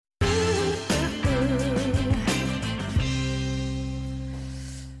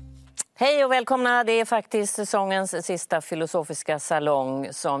Hej och välkomna, det är faktiskt säsongens sista filosofiska salong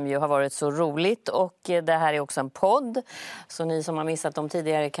som ju har varit så roligt och det här är också en podd så ni som har missat dem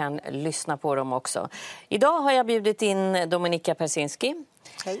tidigare kan lyssna på dem också. Idag har jag bjudit in Dominika Peczynski,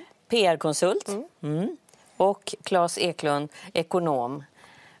 Hej. PR-konsult och Klas Eklund, ekonom.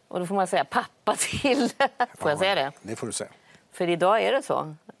 Och då får man säga pappa till, får jag säga det? Det får du säga. För idag är det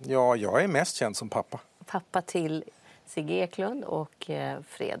så. Ja, jag är mest känd som pappa. Pappa till Sigge Eklund och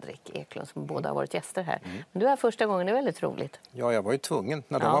Fredrik Eklund som båda har varit gäster här. Men du är första gången, det är väldigt roligt. Ja, jag var ju tvungen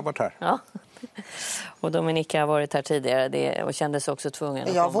när de har varit här. Ja. Och Dominika har varit här tidigare och kändes också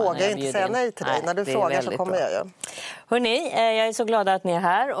tvungen. Jag vågar inte säga nej till dig. När du frågar så kommer jag ju. Hörrni, jag är så glad att ni är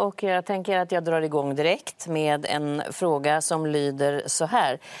här och jag tänker att jag drar igång direkt med en fråga som lyder så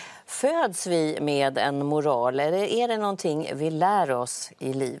här. Föds vi med en moral eller är det någonting vi lär oss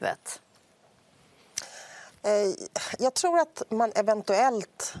i livet? Jag tror att man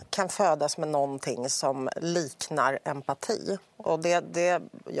eventuellt kan födas med någonting som liknar empati. Och det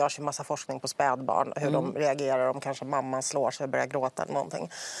görs ju massa forskning på spädbarn. Hur de reagerar om kanske mamman slår sig och börjar gråta eller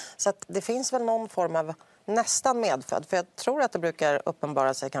någonting. Så att det finns väl någon form av nästan medfödd. För jag tror att det brukar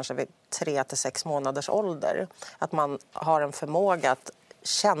uppenbara sig kanske vid 3 till 6 månaders ålder. Att man har en förmåga att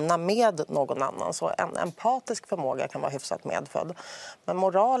känna med någon annan. Så en empatisk förmåga kan vara hyfsat medfödd. Men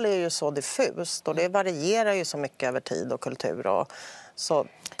moral är ju så diffust och det varierar ju så mycket över tid och kultur. Och så.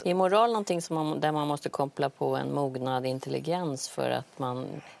 Är moral någonting där man måste koppla på en mognad intelligens för att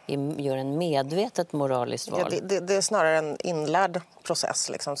man gör en medvetet moraliskt val? Det är snarare en inlärd process,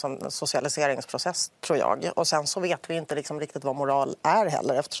 liksom, som en socialiseringsprocess tror jag. Och sen så vet vi inte liksom riktigt vad moral är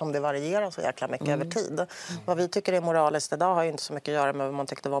heller eftersom det varierar så jäkla mycket över tid. Vad vi tycker är moraliskt idag har ju inte så mycket att göra med vad man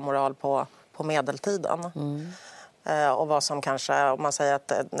tyckte var moral på medeltiden. Och vad som kanske, om man säger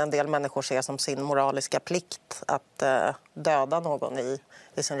att en del människor ser som sin moraliska plikt att döda någon i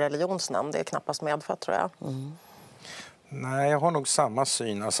sin religionsnamn, det är knappast medfött tror jag. Nej, jag har nog samma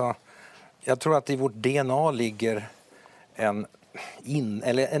syn. Alltså, jag tror att i vårt DNA ligger en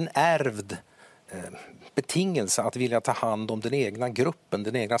ärvd betingelse att vilja ta hand om den egna gruppen,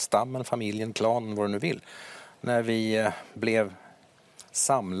 den egna stammen, familjen, klanen, vad du nu vill. När vi blev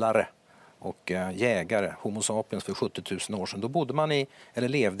samlare och jägare, homo sapiens för 70 000 år sedan, då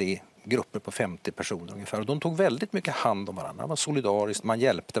levde i grupper på 50 personer ungefär. Och de tog väldigt mycket hand om varandra. Man var solidariskt, man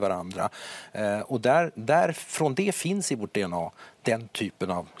hjälpte varandra. Och från det finns i vårt DNA den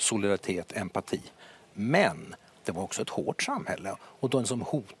typen av solidaritet, empati. Men det var också ett hårt samhälle. Och de som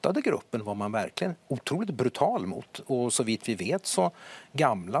hotade gruppen var man verkligen otroligt brutal mot. Och så vitt vi vet så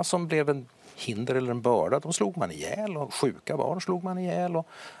gamla som blev en hinder eller en börda, de slog man ihjäl. Och sjuka barn slog man ihjäl. Och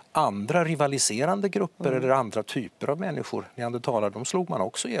andra rivaliserande grupper eller andra typer av människor, de slog man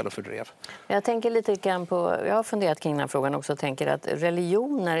också ihjäl och fördrev. Jag tänker lite grann på, jag har funderat kring den här frågan också och tänker att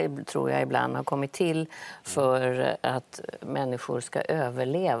religioner tror jag ibland har kommit till för att människor ska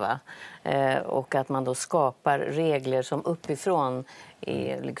överleva och att man då skapar regler som uppifrån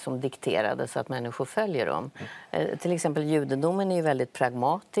är liksom dikterade så att människor följer dem. Till exempel judendomen är ju väldigt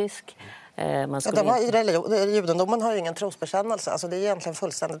pragmatisk. Judendomen har ju ingen trosbekännelse. Alltså det är egentligen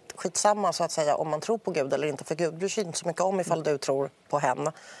fullständigt skitsamma så att säga om man tror på Gud eller inte. För Gud bryr sig inte så mycket om ifall du tror på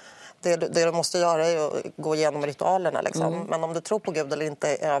henne. Det du måste göra är att gå igenom ritualerna. Liksom. Men om du tror på Gud eller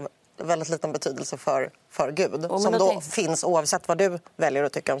inte är väldigt liten betydelse för Gud. Som då finns oavsett vad du väljer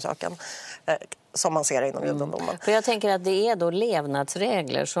att tycka om saken. Som man ser inom judendomen. För jag tänker att det är då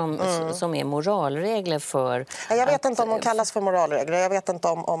levnadsregler som är moralregler för... Jag vet inte om de kallas för moralregler. Jag vet inte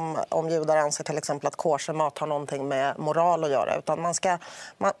om judar anser till exempel att koshermat har någonting med moral att göra. Utan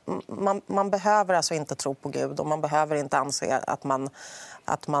man behöver alltså inte tro på Gud och man behöver inte anse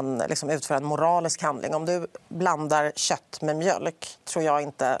att man liksom utför en moralisk handling. Om du blandar kött med mjölk tror jag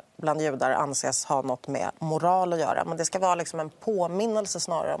inte bland judar anses ha något med moral att göra. Men det ska vara liksom en påminnelse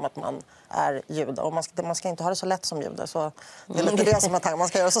snarare om att man är jude. Och man ska inte ha det så lätt som jude. Så det är lite det som är tanken. Man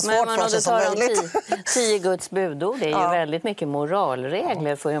ska göra så svårt för sig som möjligt. 10 Guds budord, det är ju väldigt mycket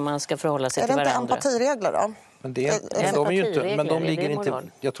moralregler för hur man ska förhålla sig till varandra. Är det inte empatiregler då? Men de ligger inte,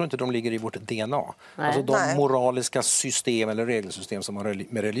 jag tror inte de ligger i vårt DNA. Alltså de moraliska system eller regelsystem som har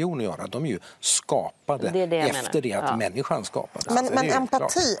med religion att göra, de är ju skapade efter det att människan skapades. Men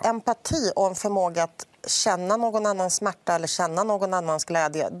empati och en förmåga att känna någon annans smärta eller känna någon annans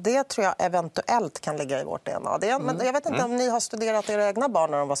glädje, det tror jag eventuellt kan ligga i vårt DNA. Men jag vet inte om ni har studerat era egna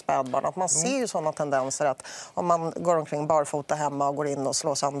barn när de var spädbarn. Att man ser ju sådana tendenser att om man går omkring barfota hemma och går in och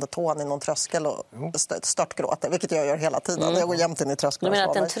slår sönder tån i någon tröskel och störtgråter, vilket jag gör hela tiden. Jag går jämt in i tröskeln. Du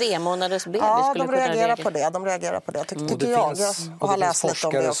menar att en 3 månaders bebis skulle kunna reagera på det? De reagerar på det. Tycker jag. Och det finns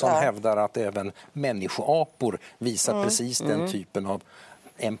forskare som hävdar att även människoapor visar precis den typen av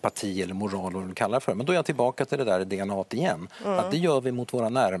empati eller moral, vad du kallar för. Men då är jag tillbaka till det där DNA igen. Att det gör vi mot våra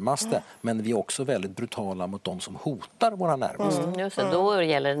närmaste, men vi är också väldigt brutala mot de som hotar våra närmaste. Just det, då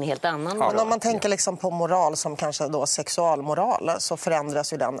gäller en helt annan moral. Men om man tänker liksom på moral som kanske då sexualmoral, så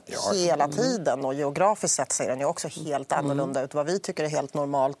förändras ju den hela tiden, och geografiskt sett ser den ju också helt annorlunda ut. Vad vi tycker är helt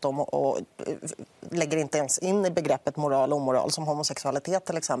normalt och lägger inte ens in i begreppet moral och omoral, som homosexualitet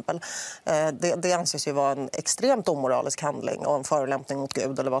till exempel. Det anses ju vara en extremt omoralisk handling och en förolämpning mot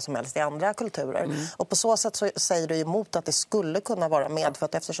Gud eller vad som helst i andra kulturer. Och på så sätt så säger du emot att det skulle kunna vara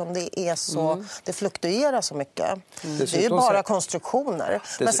medfött, eftersom det är så, det fluktuerar så mycket. Det är ju bara konstruktioner.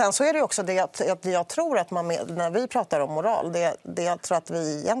 Men sen så är det också det att jag tror att när vi pratar om moral, det jag tror att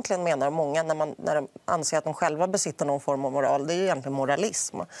vi egentligen menar, många när de anser att de själva besitter någon form av moral, det är ju egentligen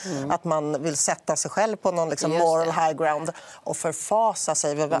moralism. Att man vill sätta sig själv på någon liksom moral high ground och förfasa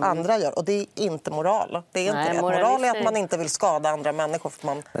sig över vad andra gör. Och det är inte moral. Det är inte det. Moral är att man inte vill skada andra människor för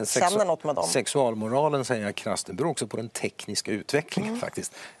att man känner något med dem. Sexualmoralen, säger jag krasst, det beror också på den tekniska utvecklingen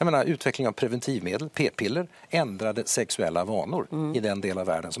faktiskt. Jag menar, utveckling av preventivmedel, p-piller, ändrade sexuella vanor i den del av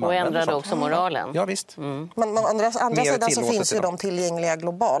världen som använder ändrade också moralen. Ja, visst. Men å andra sidan så finns ju de tillgängliga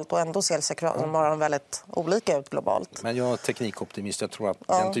globalt, och ändå ser sexualmoralen väldigt olika ut globalt. Men jag är teknikoptimist. Jag tror att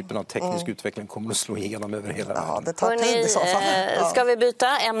den typen av teknisk utveckling kommer att slå igenom över hela världen. Det tar tid i så fall. Ska vi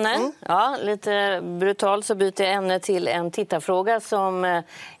byta ämne? Ja, lite brutalt så byter jag ämne till en tittarfråga som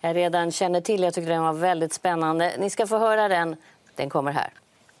jag redan känner till. Jag tycker den var väldigt spännande. Ni ska få höra den. Den kommer här.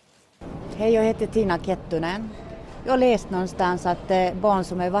 Hej, jag heter Tina Kettunen. Jag har läst någonstans att barn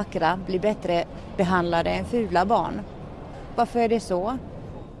som är vackra blir bättre behandlade än fula barn. Varför är det så?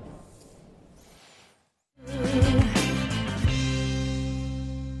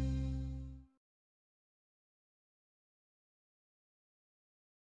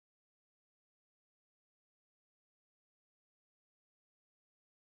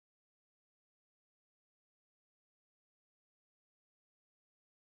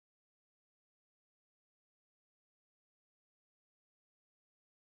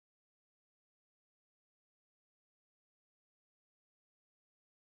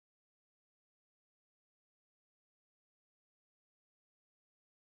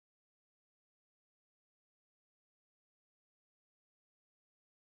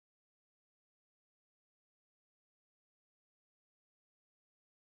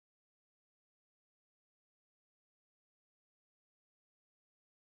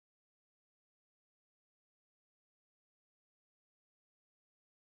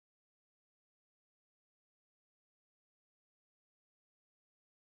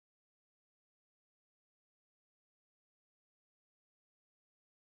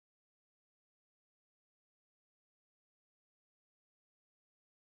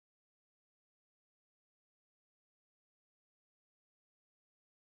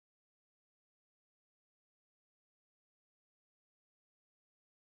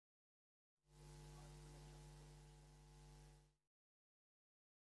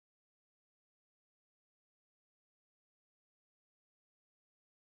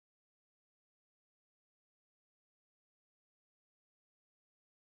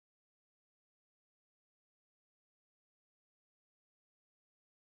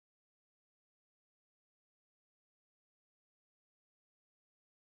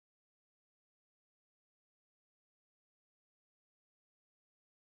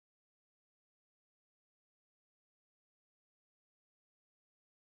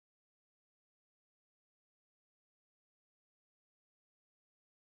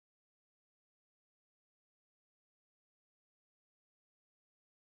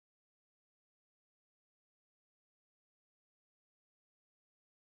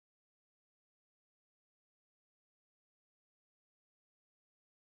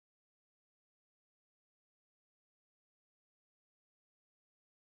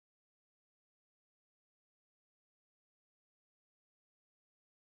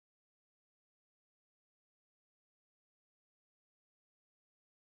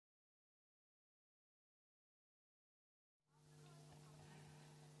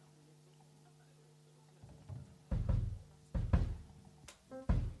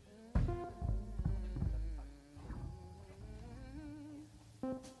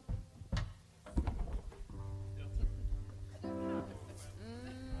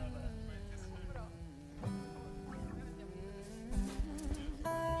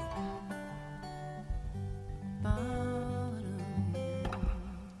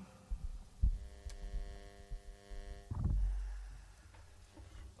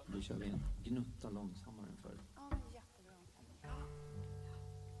 Nu kör vi en gnutta långsammare än förr.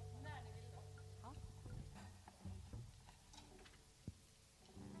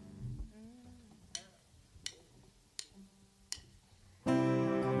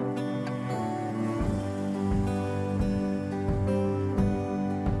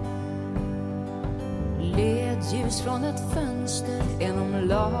 ljus från ett fönster genom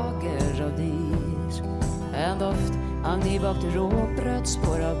lager av dis. En doft av nybakt råbröd,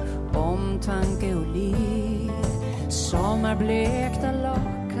 spår av omtanke och liv. Sommarblekta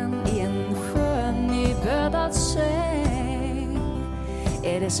lakan i en skön nybäddad säng.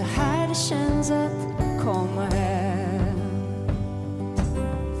 Är det så här det känns att komma hem?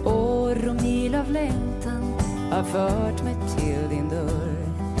 År och mil av längtan har fört mig till din dörr.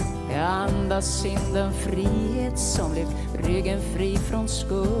 Jag andas in den frihet som lyft ryggen fri från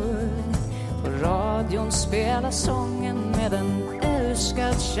skuld. På radion spelar sången med en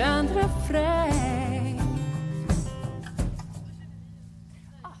älskad känd refräng.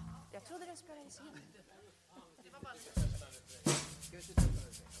 Jag trodde det spelades in.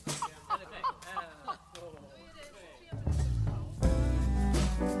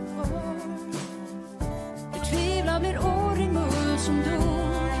 Förtvivlan blir år i mull som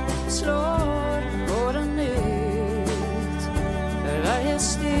dog, slår båden ut. För varje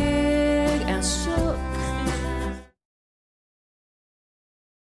steg en suck.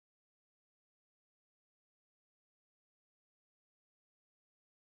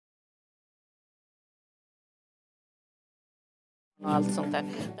 Och allt sånt där.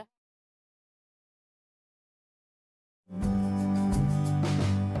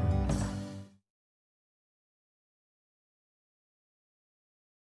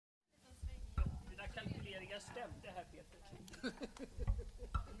 Dina kalkyleringar stämde här, Peter.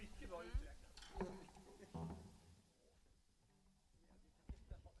 Mycket bra uträknat.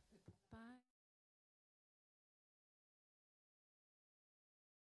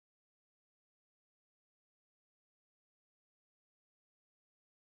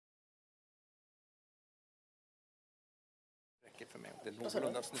 För mig. Det är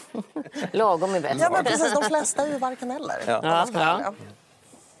någorlunda snyggt. Lagom är bäst. Ja, men precis. De flesta är ju varken eller. Ja.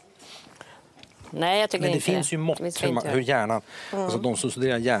 Nej, jag tycker Men det inte finns ju mått hur hjärnan, alltså de som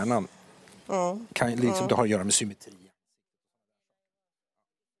studerar hjärnan kan liksom, det har att göra med symmetri.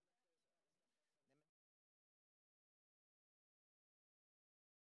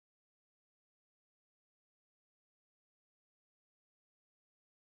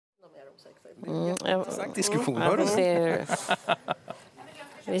 Exakt diskussion. Ja,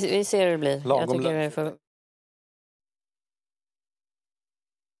 vi ser hur det blir. Lagom jag tycker det är för...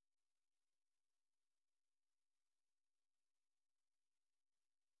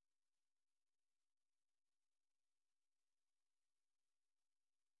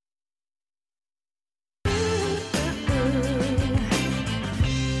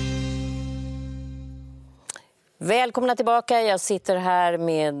 Välkomna tillbaka. Jag sitter här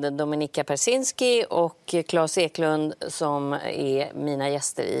med Dominika Peczynski och Klas Eklund som är mina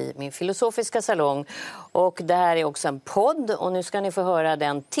gäster i min filosofiska salong. Och det här är också en podd och nu ska ni få höra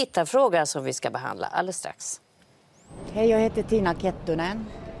den tittarfråga som vi ska behandla alldeles strax. Hej, jag heter Tina Kettunen.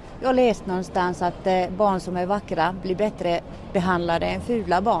 Jag har läst någonstans att barn som är vackra blir bättre behandlade än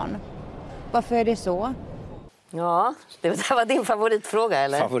fula barn. Varför är det så? Ja, det var din favoritfråga,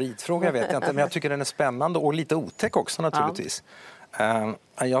 eller? Favoritfråga vet jag inte, men jag tycker den är spännande och lite otäck också naturligtvis.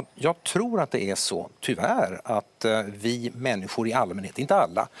 Jag tror att det är så, tyvärr, att vi människor i allmänhet, inte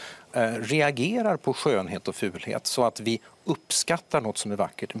alla, reagerar på skönhet och fulhet så att vi uppskattar något som är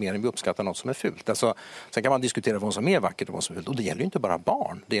vackert mer än vi uppskattar något som är fult. Alltså, sen kan man diskutera vad som är vackert och vad som är fult. Och det gäller ju inte bara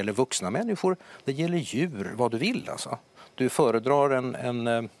barn, det gäller vuxna människor, det gäller djur, vad du vill alltså. Du föredrar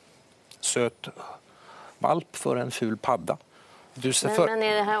en söt valp för en ful padda. Men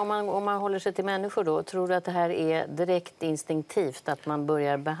är det här, om man håller sig till människor då, tror du att det här är direkt instinktivt att man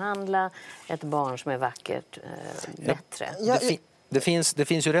börjar behandla ett barn som är vackert bättre? Det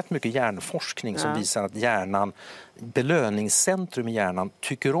finns ju rätt mycket hjärnforskning som visar att belöningscentrum i hjärnan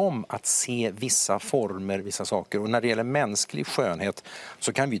tycker om att se vissa former, vissa saker. Och när det gäller mänsklig skönhet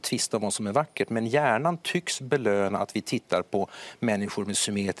så kan vi tvista om vad som är vackert. Men hjärnan tycks belöna att vi tittar på människor med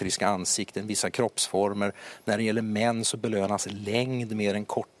symmetriska ansikten, vissa kroppsformer. När det gäller män så belönas längd mer än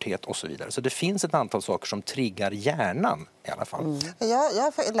korthet och så vidare. Så det finns ett antal saker som triggar hjärnan i alla fall. Jag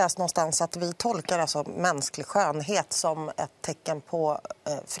har läst någonstans att vi tolkar alltså mänsklig skönhet som ett tecken på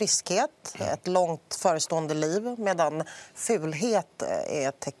friskhet, ett långt förestående liv, medan fulhet är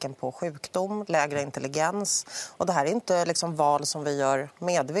ett tecken på sjukdom, lägre intelligens. Och det här är inte liksom val som vi gör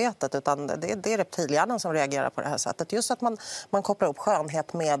medvetet, utan det är reptilhjärnan som reagerar på det här sättet. Just att man kopplar upp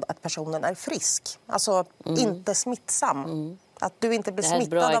skönhet med att personen är frisk, alltså inte smittsam. Att du inte blir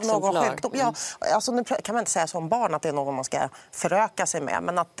smittad av någon sjukdom. Ja, alltså nu kan man inte säga som barn att det är någon man ska föröka sig med.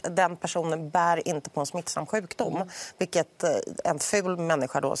 Men att den personen bär inte på en smittsam sjukdom. Vilket en ful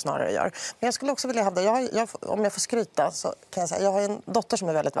människa då snarare gör. Men jag skulle också vilja hävda, om jag får skryta så kan jag säga, jag har en dotter som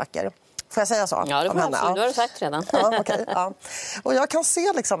är väldigt vacker. Får jag säga så? Ja, det får henne? absolut. Du har det sagt redan. Ja, okay, ja. Och jag kan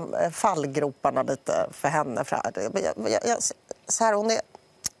se liksom fallgroparna lite för henne. Så här,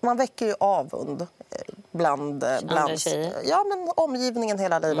 man väcker ju avund bland tjejer. Ja, men omgivningen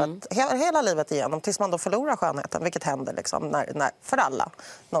hela livet igenom tills man då förlorar skönheten, vilket händer liksom när för alla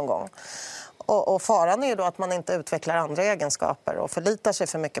någon gång. Och faran är ju då att man inte utvecklar andra egenskaper och förlitar sig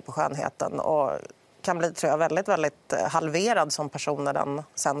för mycket på skönheten och kan bli, tror jag, väldigt, väldigt halverad som person när den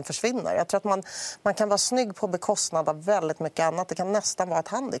sen försvinner. Jag tror att man kan vara snygg på bekostnad av väldigt mycket annat. Det kan nästan vara ett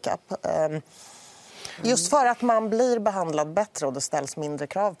handikapp. Just för att man blir behandlad bättre och det ställs mindre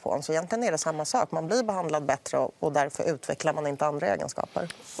krav på en. Så egentligen är det samma sak. Man blir behandlad bättre och därför utvecklar man inte andra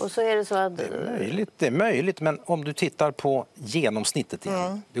egenskaper. Och så är det så att... Det är möjligt, men om du tittar på genomsnittet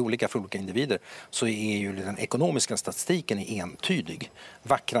igen, det är olika för olika individer, så är ju den ekonomiska statistiken entydig.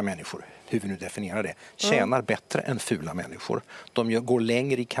 Vackra människor, hur vi nu definierar det, tjänar bättre än fula människor. De går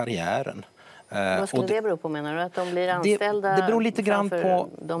längre i karriären. Vad skulle det bero på, menar du? Att de blir anställda det beror lite grann på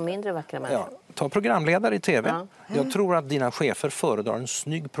de mindre vackra människor? Ja, ta programledare i tv. Ja. Jag tror att dina chefer föredrar en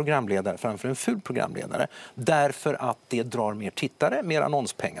snygg programledare framför en ful programledare. Därför att det drar mer tittare, mer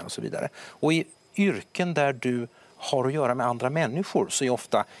annonspengar och så vidare. Och i yrken där du har att göra med andra människor så är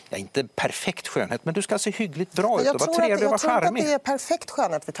ofta, inte perfekt skönhet, men du ska se hyggligt bra ut och vara trevlig och vara charmig. Jag tror att det är perfekt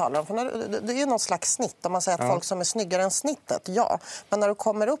skönhet vi talar om. För det är ju någon slags snitt. Om man säger att folk som är snyggare än snittet, ja. Men när du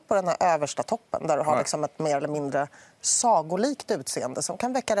kommer upp på den här översta toppen där du har liksom ett mer eller mindre sagolikt utseende som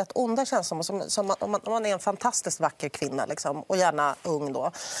kan väcka rätt onda känslor som om man är en fantastiskt vacker kvinna liksom, och gärna ung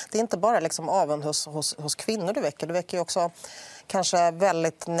då. Det är inte bara liksom avund hos kvinnor du väcker ju också kanske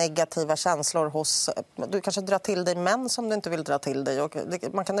väldigt negativa känslor hos... Du kanske drar till dig män som du inte vill dra till dig. Och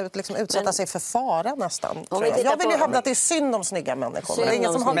man kan liksom utsätta sig för fara nästan. Jag vill ju hävda att det är synd om snygga människor. Det är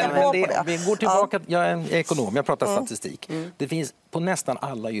ingen som håller på det. Vi går tillbaka, jag är en ekonom, jag pratar statistik. Det finns på nästan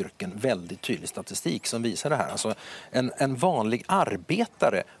alla yrken väldigt tydlig statistik som visar det här. Alltså, en vanlig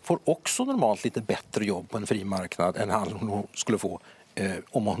arbetare får också normalt lite bättre jobb på en fri marknad än hon skulle få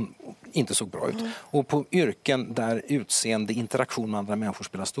om hon inte såg bra ut. Och på yrken där utseende interaktion med andra människor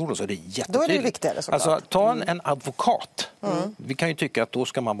spelar stor roll så är det jättetydligt. Då är det viktigare såklart. Alltså ta en advokat. Vi kan ju tycka att då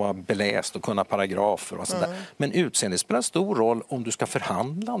ska man vara beläst och kunna paragrafer och sådär. Men utseende spelar stor roll om du ska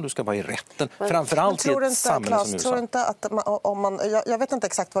förhandla, om du ska vara i rätten. Framförallt i ett samhälle som USA. Tror inte att jag vet inte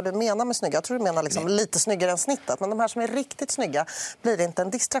exakt vad du menar med snygga. Jag tror du menar liksom lite snyggare än snittet. Men de här som är riktigt snygga, blir det inte en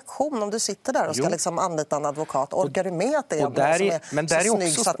distraktion om du sitter där och ska liksom anlita en advokat? Orkar du med att det är så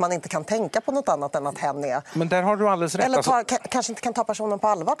snygg så att man inte kan tänka på något annat än att hen är... Men där har du alldeles rätt. Eller kanske inte kan ta personen på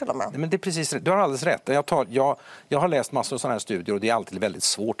allvar till och med. Men det är precis rätt. Du har alldeles rätt. Jag har läst massor av sådana här studier och det är alltid väldigt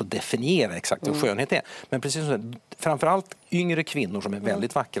svårt att definiera exakt vad skönhet är. Men precis som framförallt yngre kvinnor som är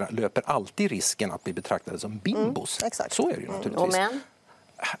väldigt vackra löper alltid risken att bli betraktade som bimbos. Exakt. Så är det ju naturligtvis. Och män?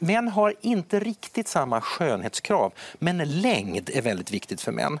 Män har inte riktigt samma skönhetskrav, men längd är väldigt viktigt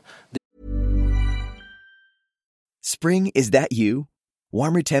för män. Spring, is that you?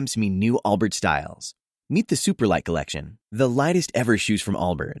 Warmer temps mean new Allbirds styles. Meet the Superlight Collection, the lightest ever shoes from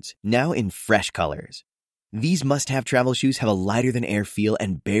Allbirds, now in fresh colors. These must-have travel shoes have a lighter-than-air feel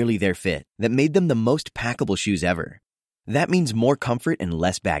and barely their fit that made them the most packable shoes ever. That means more comfort and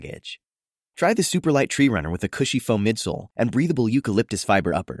less baggage. Try the Superlight Tree Runner with a cushy foam midsole and breathable eucalyptus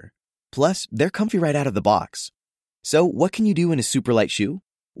fiber upper. Plus, they're comfy right out of the box. So, what can you do in a Superlight shoe?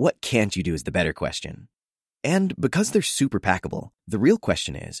 What can't you do is the better question. And because they're super packable, the real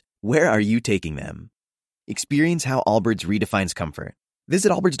question is, where are you taking them? Experience how Allbirds redefines comfort.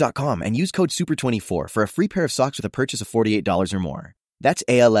 Visit allbirds.com and use code SUPER24 for a free pair of socks with a purchase of $48 or more. That's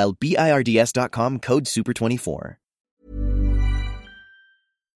ALLBIRDS.com, code SUPER24.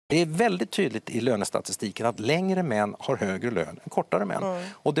 Det är väldigt tydligt i lönestatistiken att längre män har högre lön än kortare män.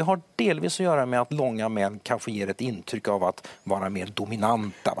 Och det har delvis att göra med att långa män kanske ger ett intryck av att vara mer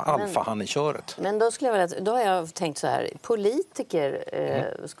dominanta, alfahan i köret. Men då har jag tänkt så här,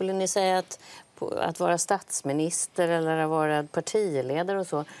 politiker, skulle ni säga att vara statsminister eller att vara partiledare och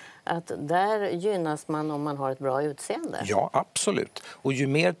så, att där gynnas man om man har ett bra utseende? Ja, absolut. Och ju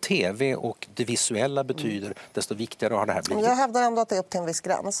mer tv och det visuella betyder, desto viktigare har det här blivit. Jag hävdar ändå att det är upp till en viss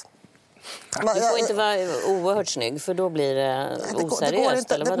gräns. Du får inte vara oerhört snygg, för då blir det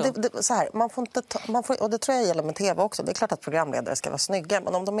oseriöst, eller vadå? Så här, och det tror jag gäller med tv också. Det är klart att programledare ska vara snygga,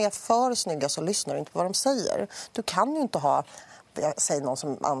 men om de är för snygga så lyssnar du inte på vad de säger. Du kan ju inte ha... Jag säger någon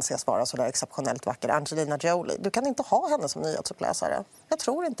som anses vara så där exceptionellt vacker, Angelina Jolie. Du kan inte ha henne som nyhetsuppläsare. Jag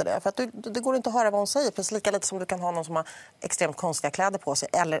tror inte det. För att det går inte att höra vad hon säger. Precis lika lite som du kan ha någon som har extremt konstiga kläder på sig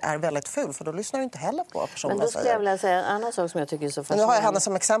eller är väldigt ful. För då lyssnar du inte heller på vad personen säger. Men då skulle jag vilja säga en annan sak som jag tycker är så fascinerande. Nu har jag henne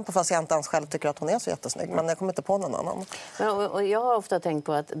som exempel fast jag inte ens själv tycker att hon är så jättesnygg. Men jag kommer inte på någon annan. Och jag har ofta tänkt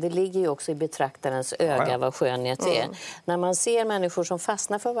på att det ligger ju också i betraktarens öga vad skönhet är. När man ser människor som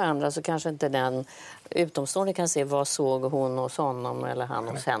fastnar för varandra så kanske inte den utomstående kan se vad såg hon hos honom eller han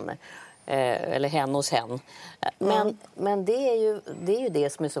hos henne. Eller hen hos hen. Men det är ju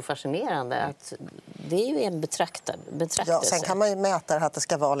det som är så fascinerande. Att det är ju en betraktelse. Ja, sen kan man ju mäta att det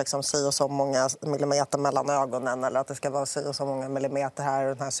ska vara liksom si och så många millimeter mellan ögonen. Eller att det ska vara si och så många millimeter här.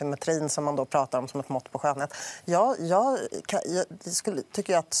 Den här symmetrin som man då pratar om som ett mått på skönhet. Jag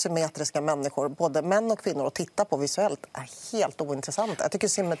tycker att symmetriska människor, både män och kvinnor, att titta på visuellt är helt ointressant. Jag tycker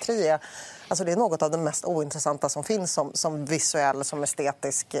symmetri är, alltså det är något av det mest ointressanta som finns som visuell, som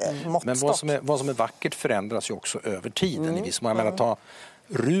estetisk måttstock. Men vad som är vackert förändras ju också över tiden. I viss mån, jag menar, ta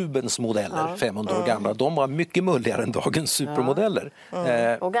Rubens modeller, 500 år gamla, de var mycket mulligare än dagens supermodeller.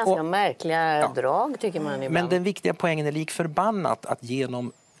 Och ganska märkliga drag tycker man ibland. Men den viktiga poängen är lik förbannat att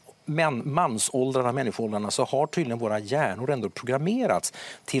genom mansåldrarna, människoåldrarna, så har tydligen våra hjärnor ändå programmerats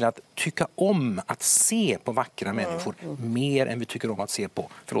till att tycka om att se på vackra människor mer än vi tycker om att se på,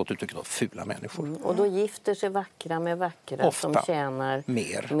 förlåt uttrycket då, fula människor. Och då gifter sig vackra med vackra ofta som tjänar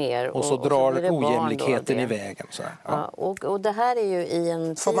mer. Och så drar ojämlikheten i vägen. Så här. Ja. Och det här är ju i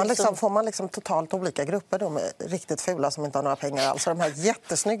en får man liksom totalt olika grupper då med riktigt fula som inte har några pengar alls. Och de här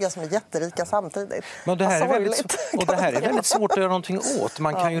jättesnygga som är jätterika samtidigt. Men det här är väldigt svårt att göra någonting åt.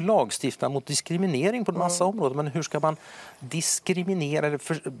 Man kan ju lagstifta mot diskriminering på en massa områden. Men hur ska man diskriminera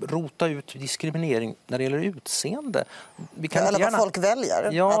eller rota ut diskriminering när det gäller utseende? Vi kan eller vad folk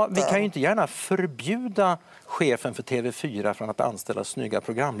väljer. Ja, vi kan ju inte gärna förbjuda chefen för TV4 från att anställa snygga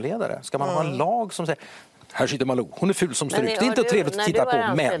programledare. Ska man ha en lag som säger här sitter Malou, hon är ful som stryk. Det är inte trevligt att titta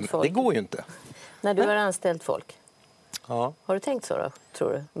på, men det går ju inte. När du har anställt folk, har du tänkt så då,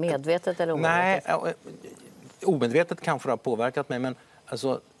 tror du? Medvetet eller omedvetet? Nej, omedvetet kanske det har påverkat mig, men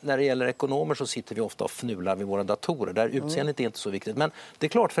alltså, när det gäller ekonomer så sitter vi ofta och fnular vid våra datorer. Där utseendet är inte så viktigt. Men det är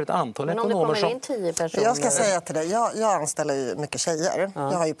klart för ett antal ekonomer som... Men om det kommer in 10 personer... Jag ska säga till dig, jag anställer ju mycket tjejer. Jag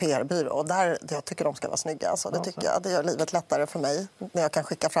har ju PR-byrå och jag tycker de ska vara snygga. Alltså, det gör livet lättare för mig när jag kan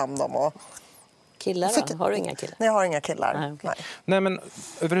skicka fram dem. Och... Killar då? Har du inga killar? Nej, jag har inga killar. Nej, men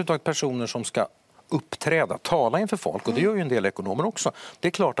överhuvudtaget personer som ska uppträda, tala inför folk, och det gör ju en del ekonomer också. Det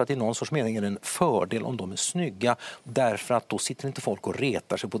är klart att i någon sorts mening är det en fördel om de är snygga, därför att då sitter inte folk och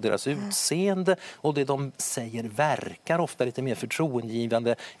retar sig på deras utseende, och det de säger verkar ofta lite mer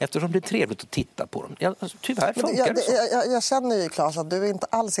förtroendegivande eftersom det är trevligt att titta på dem. Tyvärr funkar det så. Jag känner ju, Klas, att du är inte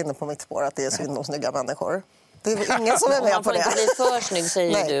alls inne på mitt spår att det är synd om snygga människor. Det är ingen som är med på det. Man får inte bli för snygg,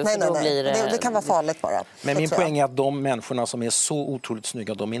 säger du. Nej. Då blir det kan vara farligt bara. Men min poäng är att de människorna som är så otroligt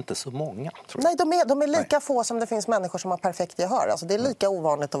snygga, de är inte så många. Tror jag. Nej, de är lika få som det finns människor som har perfekt gehör. Alltså, det är lika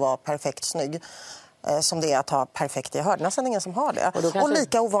ovanligt att vara perfekt snygg som det är att ha perfekt gehör. Det är nästan ingen som har det. Och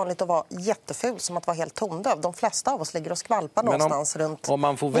lika ovanligt att vara jätteful som att vara helt tondöv. De flesta av oss ligger och skvalpar någonstans runt. Om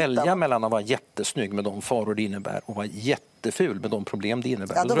man får välja mellan att vara jättesnygg med de faror det innebär och vara jätteful med de problem det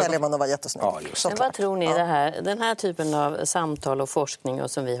innebär. Ja, då väljer man att vara jättesnygg. Ja, men vad tror ni den här typen av samtal och forskning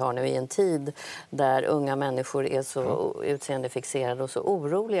och som vi har nu i en tid där unga människor är så utseendefixerade och så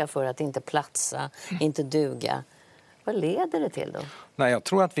oroliga för att inte platsa, inte duga. Vad leder det till då? Nej, jag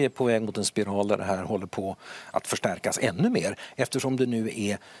tror att vi är på väg mot en spiral där det här håller på att förstärkas ännu mer, eftersom det nu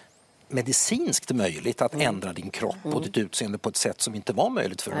är medicinskt möjligt att ändra din kropp och ditt utseende på ett sätt som inte var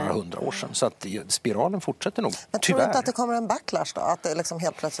möjligt för några 100 år sedan. Så att spiralen fortsätter nog, men tror du inte att det kommer en backlash då? Att det liksom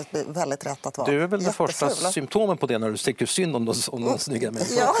helt plötsligt blir väldigt rätt att vara jätteful? Det är väl det jätteful. första symptomen på det när du tycker synd om de snygga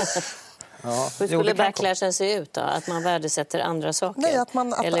människorna. Ja. Hur skulle backlashen se ut då? Att man värdesätter andra saker? Nej,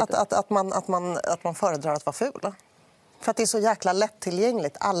 att man föredrar att vara ful. För att det är så jäkla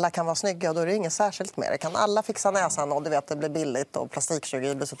lättillgängligt. Alla kan vara snygga och då är det inget särskilt mer. Kan alla fixa näsan och du vet det blir billigt och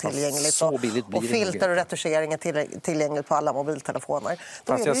plastikkirurgi blir så tillgängligt. Så billigt blir och filter och retuschering är tillgängligt på alla mobiltelefoner.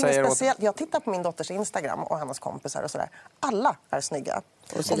 Då är det inget speciellt. Jag tittar på min dotters Instagram och hennes kompisar och sådär. Alla är snygga.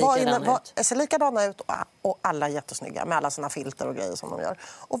 Och ser likadana ut och alla är jättesnygga med alla sina filter och grejer som de gör.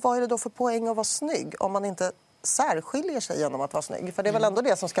 Och vad är det då för poäng att vara snygg om man inte särskiljer sig genom att vara snygg? För det är väl ändå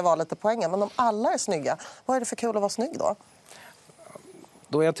det som ska vara lite poängen. Men om alla är snygga, vad är det för kul att vara snygg då?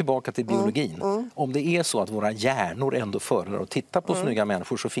 Då är jag tillbaka till biologin. Om det är så att våra hjärnor ändå föredrar att titta på snygga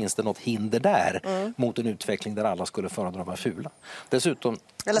människor, så finns det något hinder där mot en utveckling där alla skulle föredra att vara fula. Dessutom,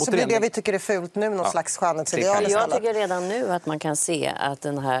 eller så blir det vi tycker är fult nu någon slags skönhetsideal. Jag tycker redan nu att man kan se att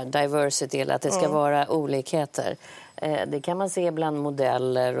den här diversity, eller att det ska vara olikheter, Det kan man se bland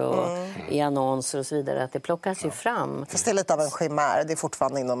modeller och i annonser och så vidare, att det plockas ju fram. Fast det är lite av en chimär. Det är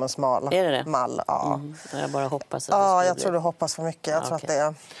fortfarande inom en smal mall. Ja. Jag bara hoppas att ja, jag tror du hoppas för mycket. Jag tror att det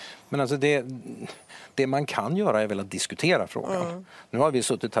är... Men alltså det man kan göra är väl att diskutera frågan. Nu har vi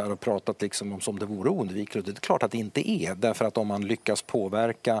suttit här och pratat liksom om det vore oundvikligt. Det är klart att det inte är. Därför att om man lyckas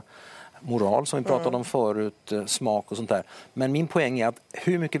påverka moral som vi pratade om förut, smak och sånt där. Men min poäng är att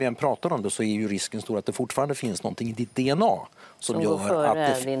hur mycket vi än pratar om det så är ju risken stor att det fortfarande finns någonting i ditt DNA som gör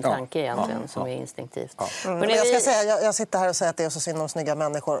före att din tanke egentligen, som är instinktivt. Ja. Men jag ska säga, jag sitter här och säger att det är så synd om snygga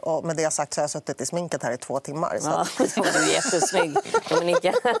människor, och med det sagt så har jag suttit i sminket här i 2 timmar. Så. Ja, du är jättesnygg,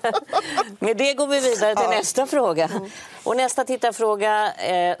 Dominika. Med det går vi vidare till nästa fråga. Och nästa tittarfråga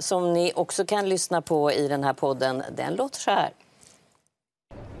som ni också kan lyssna på i den här podden, den låter så här.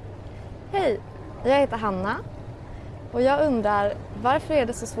 Hej, jag heter Hanna och jag undrar, varför är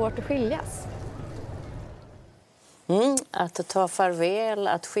det så svårt att skiljas? Att ta farväl,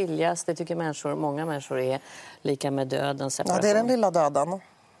 att skiljas, det tycker många människor är lika med döden, separation. Ja, det är den lilla döden.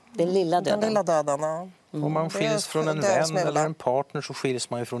 Den lilla döden. Den lilla döden, ja. Om man skiljs från en vän eller en partner så skiljs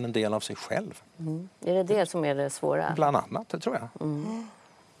man ju från en del av sig själv. Är det som är det svåra? Bland annat, det tror jag.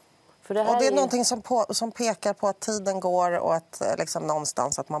 För det här och det är någonting som pekar på att tiden går och att liksom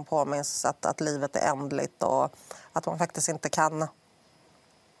någonstans att man påminns att livet är ändligt och att man faktiskt inte kan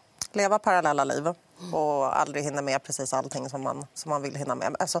leva parallella liv och aldrig hinna med precis allting som man vill hinna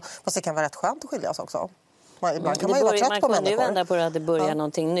med. Alltså, fast det kan vara rätt skönt att skiljas också. Ibland kan man ju vara trött på människor. Man kan ju vända på det att det börjar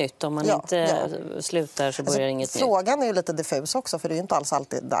någonting nytt. Om man inte slutar så börjar inget nytt. Frågan är ju lite diffus också, för det är ju inte alls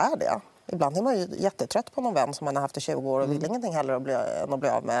alltid där det. Ibland är man ju jättetrött på någon vän som man har haft i 20 år och vill ingenting heller än att bli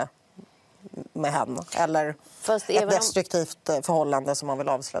av med henne. Eller ett destruktivt förhållande som man vill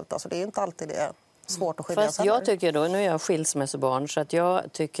avsluta. Så det är ju inte alltid det svårt att skiljas. Fast jag tycker då, nu är jag skilsmässobarn, så att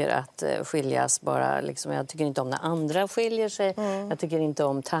jag tycker att skiljas bara, liksom, jag tycker inte om när andra skiljer sig. Jag tycker inte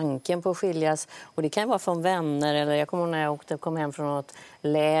om tanken på att skiljas. Och det kan vara från vänner, eller jag kommer ihåg när jag kom hem från något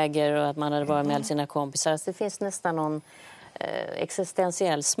läger och att man hade varit med sina kompisar. Så det finns nästan någon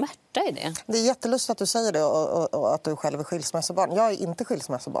existentiell smärta i det. Det är jättelustigt att du säger det och att du själv är skilsmässobarn. Jag är inte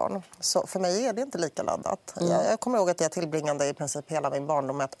skilsmässobarn. Så för mig är det inte lika laddat. Jag kommer ihåg att jag tillbringade i princip hela min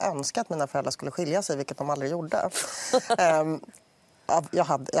barndom med att önska att mina föräldrar skulle skilja sig, vilket de aldrig gjorde. Jag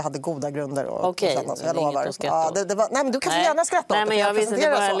hade goda grunder och känna, så jag lovar. Det var, nej, men du kan gärna skratta. Nej, men jag visste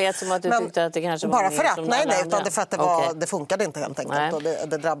det bara lät som att du tyckte att det kanske var bara för att utan det för att det funkade inte helt enkelt och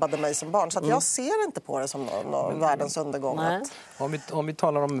det drabbade mig som barn, så att jag ser inte på det som någon världens undergång. Om vi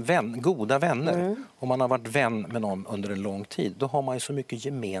talar om goda vänner, om man har varit vän med någon under en lång tid, då har man ju så mycket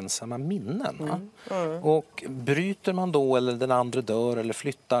gemensamma minnen. Och bryter man då eller den andra dör eller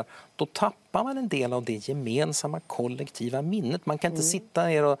flyttar, då tappar man en del av det gemensamma kollektiva minnet. Man kan inte sitta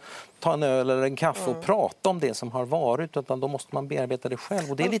ner och ta en öl eller en kaffe och prata om det som har varit, utan då måste man bearbeta det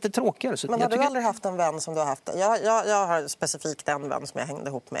själv. Och det är lite tråkigare. Så men har du aldrig haft en vän som du har haft? Jag har specifikt en vän som jag hängde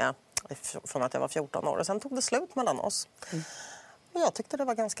ihop med från att jag var 14 år. Och sen tog det slut mellan oss. Och jag tyckte det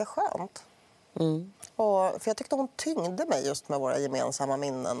var ganska skönt. För jag tyckte hon tyngde mig just med våra gemensamma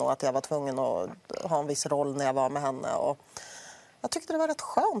minnen och att jag var tvungen att ha en viss roll när jag var med henne. Och jag tyckte det var rätt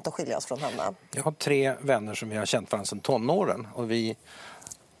skönt att skiljas från henne. Jag har 3 vänner som vi har känt varandra sedan tonåren. Och vi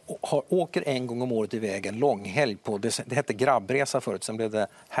åker en gång om året iväg en långhelg på, det hette grabbresa förut, sen blev det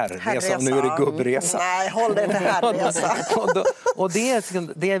herrresa och nu är det gubbresa. Nej, håll det till herrresa. och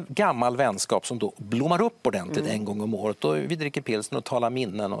det är gammal vänskap som då blommar upp ordentligt en gång om året. Och vi dricker pilsner och talar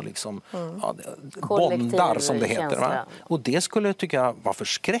minnen och liksom bondar som det heter. Va? Och det skulle tycka jag var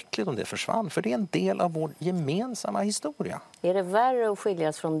förskräckligt om det försvann, för det är en del av vår gemensamma historia. Är det värre att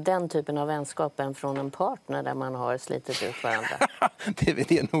skiljas från den typen av vänskap än från en partner där man har slitit ut varandra?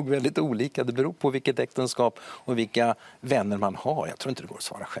 Det är nog väldigt olika. Det beror på vilket äktenskap och vilka vänner man har. Jag tror inte det går att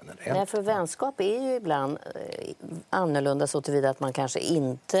svara generellt. Nej, för vänskap är ju ibland annorlunda så tillvida att man kanske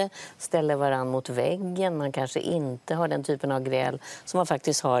inte ställer varann mot väggen. Man kanske inte har den typen av gräl som man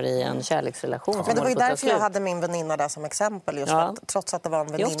faktiskt har i en kärleksrelation. Ja. Men det var ju därför jag hade min väninna där som exempel. Just att, trots att det var en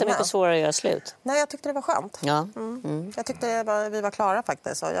väninna. Det är ofta mycket svårare att göra slut. Nej, jag tyckte det var skönt. Ja. Jag tyckte vi var klara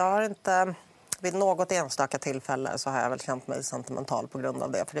faktiskt. Och jag har inte... Vid något enstaka tillfälle så har jag väl känt mig sentimental på grund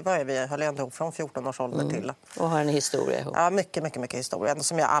av det. För det var ju, vi höll ändå ihop från 14 års ålder till... Och har en historia ihop. Ja, mycket historia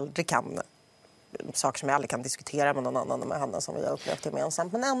som jag aldrig kan saker som jag aldrig kan diskutera med någon annan än med henne som vi har upplevt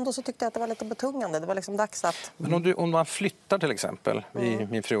gemensamt. Men ändå så tyckte jag att det var lite betungande. Det var liksom dags att... Men om man flyttar till exempel,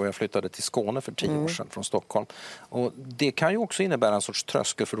 min fru och jag flyttade till Skåne för 10 år sedan från Stockholm. Och det kan ju också innebära en sorts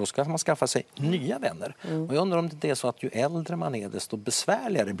tröskel, för då ska man skaffa sig nya vänner. Och jag undrar om det är så att ju äldre man är, desto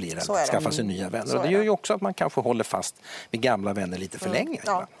besvärligare blir det att skaffa sig nya vänner. Och det gör ju också att man kanske håller fast vid gamla vänner lite för länge.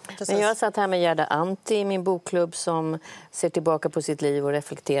 Ja, men jag satt här med Gerda Antti i min bokklubb som ser tillbaka på sitt liv och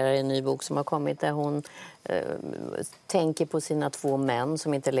reflekterar i en ny bok som har kommit där hon tänker på sina 2 män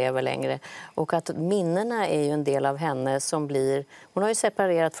som inte lever längre. Och att minnena är ju en del av henne som blir... Hon har ju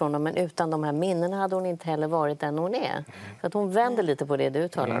separerat från dem, men utan de här minnena hade hon inte heller varit den hon är. Så att hon vänder lite på det du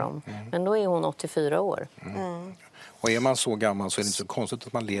talar om. Men då är hon 84 år. Och är man så gammal så är det inte så konstigt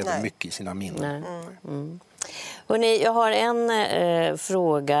att man lever mycket i sina minnen. Hörrni, jag har en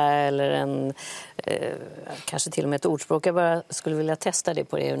fråga eller kanske till och med ett ordspråk. Jag bara skulle vilja testa det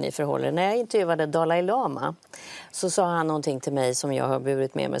på det hur ni förhåller er. När jag intervjuade Dalai Lama så sa han någonting till mig som jag har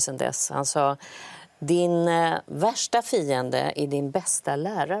burit med mig sedan dess. Han sa, din värsta fiende är din bästa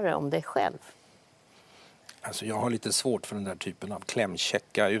lärare om dig själv. Alltså jag har lite svårt för den där typen av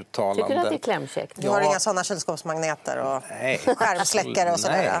klämkäcka uttalanden. Tycker du att det är klämkäckt? Du har inga sådana kylskåpsmagneter och skärmsläckare och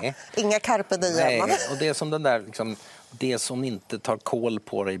sådär? Inga carpe diem? Nej, och det är som den där liksom, det som inte tar kål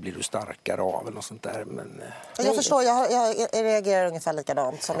på dig blir du starkare av eller något sånt där. Men... Jag förstår, jag reagerar ungefär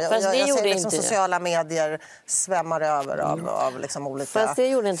likadant. Som jag ser liksom sociala medier svämmar över av liksom olika... Fast det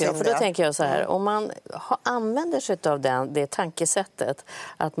gjorde inte jag, för då tänker jag så här. Om man använder sig av det tankesättet,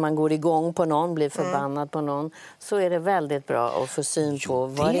 att man går igång på någon, blir förbannad på någon, så är det väldigt bra att få syn på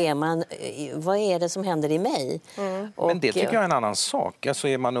vad är det som händer i mig. Men det tycker jag är en annan sak. Alltså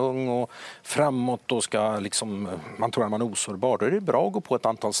är man ung och framåt och ska liksom... Man tror att man är osårbar, då är det bra att gå på ett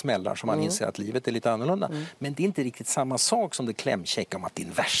antal smällar så man inser att livet är lite annorlunda. Men det är inte riktigt samma sak som det klämkäcka om att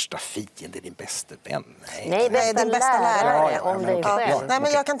din värsta fiende är din bästa vän. Nej, din bästa lärare om dig själv. Nej,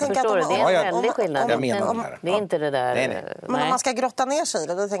 men jag kan tänka att det är en väldig skillnad. Det är inte det där... Nej. Men om man ska grotta ner sig,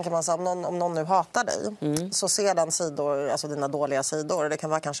 då tänker man så om någon nu hatar dig så ser den sidor, alltså dina dåliga sidor. Det kan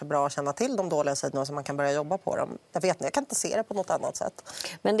vara kanske bra att känna till de dåliga sidorna så man kan börja jobba på dem. Jag kan inte se det på något annat sätt.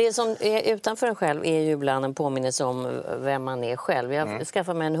 Men det som är utanför en själv är ju ibland en påminnelse om vem man är själv. Jag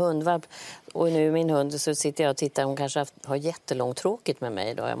skaffade mig en hundvalp och nu min hund så sitter jag och tittar. Hon kanske har jättelångt tråkigt med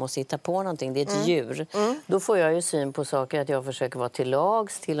mig då. Jag måste hitta på någonting. Det är ett djur. Då får jag ju syn på saker att jag försöker vara till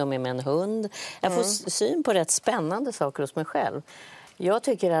lags, till och med en hund. Jag får syn på rätt spännande saker hos mig själv. Jag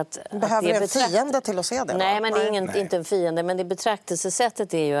tycker att... Behöver en fiende till att se det? Nej, men det är inte en fiende. Men det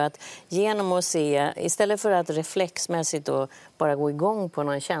betraktelsesättet är ju att genom att se, istället för att reflexmässigt då bara gå igång på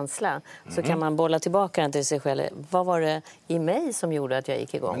någon känsla, så kan man bolla tillbaka den till sig själv. Vad var det i mig som gjorde att jag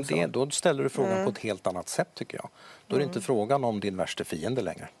gick igång? Men då ställer du frågan på ett helt annat sätt tycker jag. Då är det inte frågan om din värsta fiende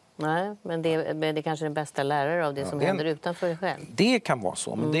längre. Nej, men det är kanske den bästa lärare av det som händer utanför dig själv. Det kan vara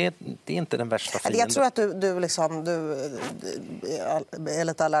så, men det är inte den värsta fienden. Jag tror att du är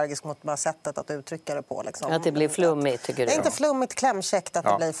lite allergisk mot det här sättet att uttrycka det på. Liksom. Att det blir flummigt, tycker du? Det är inte flummigt, klämkäckt att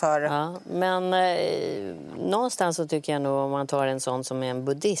det blir för... Ja, men någonstans så tycker jag nog, om man tar en sån som är en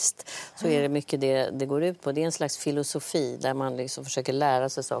buddhist, så är det mycket det går ut på. Det är en slags filosofi där man liksom försöker lära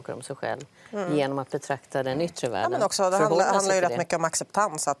sig saker om sig själv genom att betrakta den yttre världen. Ja, men också, det handlar ju rätt mycket om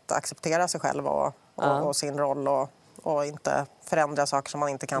acceptans, att acceptera sig själv och sin roll och inte förändra saker som man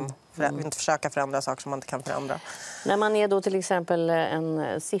inte kan inte försöka förändra saker som man inte kan förändra. När man är då till exempel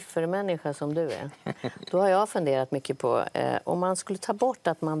en siffermänniska som du är, då har jag funderat mycket på om man skulle ta bort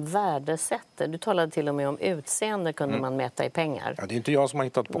att man värdesätter. Du talade till och med om utseende kunde man mäta i pengar. Ja, det är inte jag som har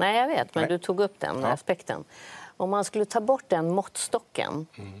hittat på. Nej, jag vet, men du tog upp den aspekten. Om man skulle ta bort den måttstocken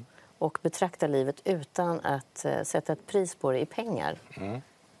och betrakta livet utan att sätta ett pris på det i pengar.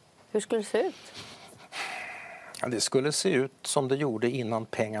 Hur skulle det se ut? Ja, det skulle se ut som det gjorde innan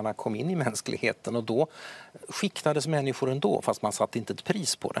pengarna kom in i mänskligheten, och då skiktades människor ändå fast man satte inte ett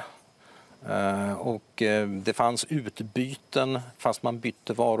pris på det. Och det fanns utbyten fast man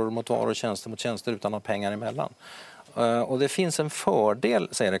bytte varor mot varor, tjänster mot tjänster utan att ha pengar emellan. Och det finns en fördel,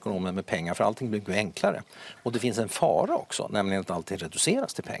 säger ekonomen, med pengar, för allting blir enklare. Och det finns en fara också, nämligen att allting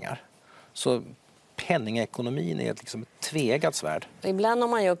reduceras till pengar. Så penningekonomin är liksom ett tvegat svärd. Ibland om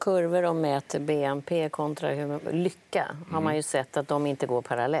man gör kurvor och mäter BNP kontra lycka har man ju sett att de inte går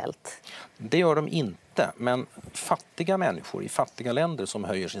parallellt. Det gör de inte, men fattiga människor i fattiga länder som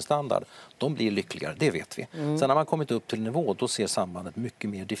höjer sin standard, de blir lyckligare, det vet vi. Sen när man kommit upp till nivå, då ser sambandet mycket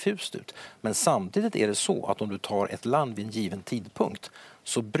mer diffust ut. Men samtidigt är det så att om du tar ett land vid en given tidpunkt,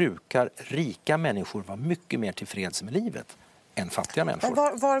 så brukar rika människor vara mycket mer tillfreds med livet än fattiga människor.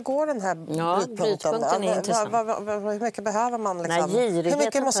 Men var går den här brytpunkten? Är intressant. Hur mycket behöver man? Liksom? Nej, hur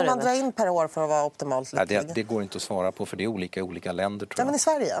mycket måste man dra in per år för att vara optimalt lycklig? Det går inte att svara på, för det är olika länder, tror jag. Men i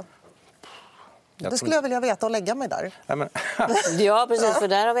Sverige? Det skulle jag vilja veta och lägga mig där. Ja, precis. För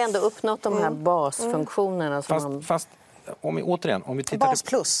där har vi ändå uppnått de här basfunktionerna. Fast om vi tittar Bas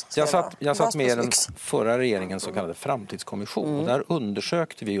plus. Jag satt med i den förra regeringens så kallade framtidskommission. Och där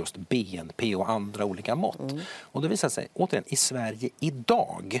undersökte vi just BNP och andra olika mått. Och det visade sig, återigen, i Sverige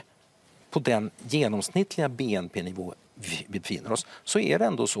idag, på den genomsnittliga BNP-nivå vi befinner oss, så är det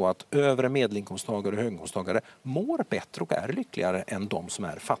ändå så att övre medelinkomsttagare och höginkomsttagare mår bättre och är lyckligare än de som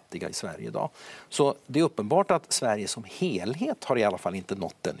är fattiga i Sverige idag. Så det är uppenbart att Sverige som helhet har i alla fall inte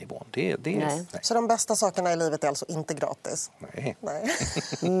nått den nivån. Nej. Så de bästa sakerna i livet är alltså inte gratis? Nej.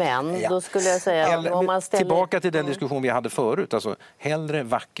 Men då skulle jag säga... om man ställer... Tillbaka till den diskussion vi hade förut. Alltså, hellre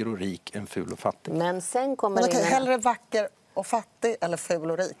vacker och rik än ful och fattig. Men sen kommer hellre vacker och fattig eller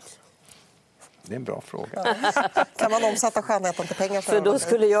ful och rik? Det är en bra fråga. Kan man omsätta skönheten till pengar? För då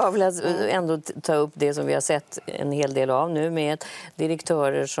skulle jag vilja ändå ta upp det som vi har sett en hel del av nu, med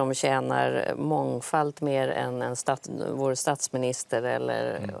direktörer som tjänar mångfalt mer än vår statsminister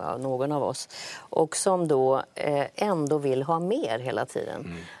eller någon av oss. Och som då ändå vill ha mer hela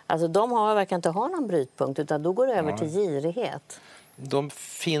tiden. Alltså de verkar inte ha någon brytpunkt, utan då går det över till girighet. De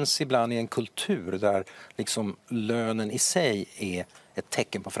finns ibland i en kultur där liksom lönen i sig är ett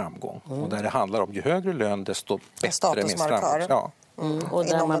tecken på framgång. Och där det handlar om ju högre lön desto bättre statusmarkör. Ja. Och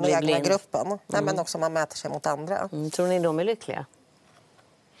där inom man den egna gruppen. Nej, men också man mäter sig mot andra. Tror ni de är lyckliga?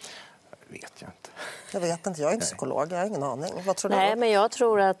 Vet jag inte. Jag vet inte, jag är inte psykolog, jag har ingen aning. Vad tror du? Nej, men jag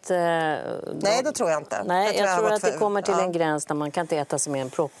tror att... Nej, det tror jag inte. Nej, jag tror att det kommer till en gräns där man kan inte äta sig med en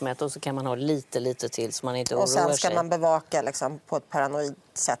proppmätt och så kan man ha lite till så man inte oroar sig. Och sen ska man bevaka liksom, på ett paranoid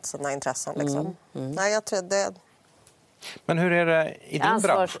sätt sina intressen. Liksom. Nej, jag tror det... Men hur är det i din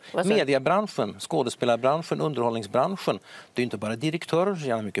bransch? Mediebranschen, skådespelarbranschen, underhållningsbranschen. Det är inte bara direktörer som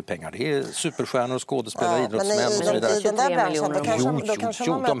tjänar mycket pengar. Det är superstjärnor, skådespelare, idrottsmän och så vidare. I den där branschen då kanske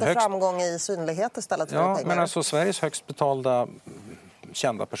man möter framgång i synlighet istället för pengar. Men alltså Sveriges högst betalda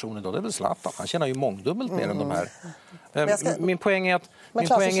kända personer då, det är väl Zlatan. Han tjänar ju mångdubbelt mer än de här. Min poäng är att... Men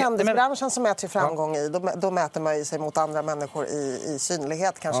klart, i kändisbranschen som mäter framgång i, då mäter man ju sig mot andra människor i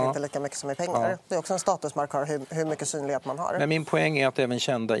synlighet, kanske inte lika mycket som i pengar. Det är också en statusmarkör hur mycket synlighet man har. Men min poäng är att även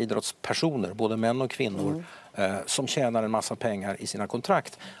kända idrottspersoner, både män och kvinnor, som tjänar en massa pengar i sina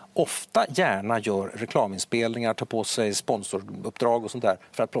kontrakt, ofta gärna gör reklaminspelningar, tar på sig sponsoruppdrag och sånt där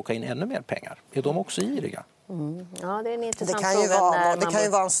för att plocka in ännu mer pengar. Är de också giriga? Ja, det är en intressant fråga. Det kan ju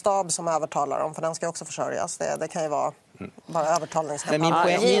vara en stab som övertalar dem, för den ska också försörjas. Det kan ju vara bara övertalningskampanjer.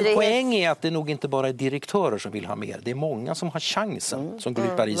 Men min poäng är att det nog inte bara är direktörer som vill ha mer. Det är många som har chansen, som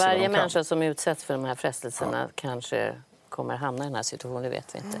glipar i sig. Varje människa som utsätts för de här frestelserna kanske kommer hamna i den här situationen, det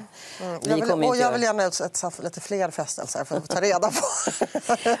vet vi inte. Jag vill gärna utsätta lite fler frestelser för att ta reda på.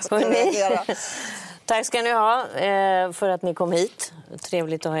 Tack ska ni ha för att ni kom hit.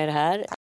 Trevligt att ha er här.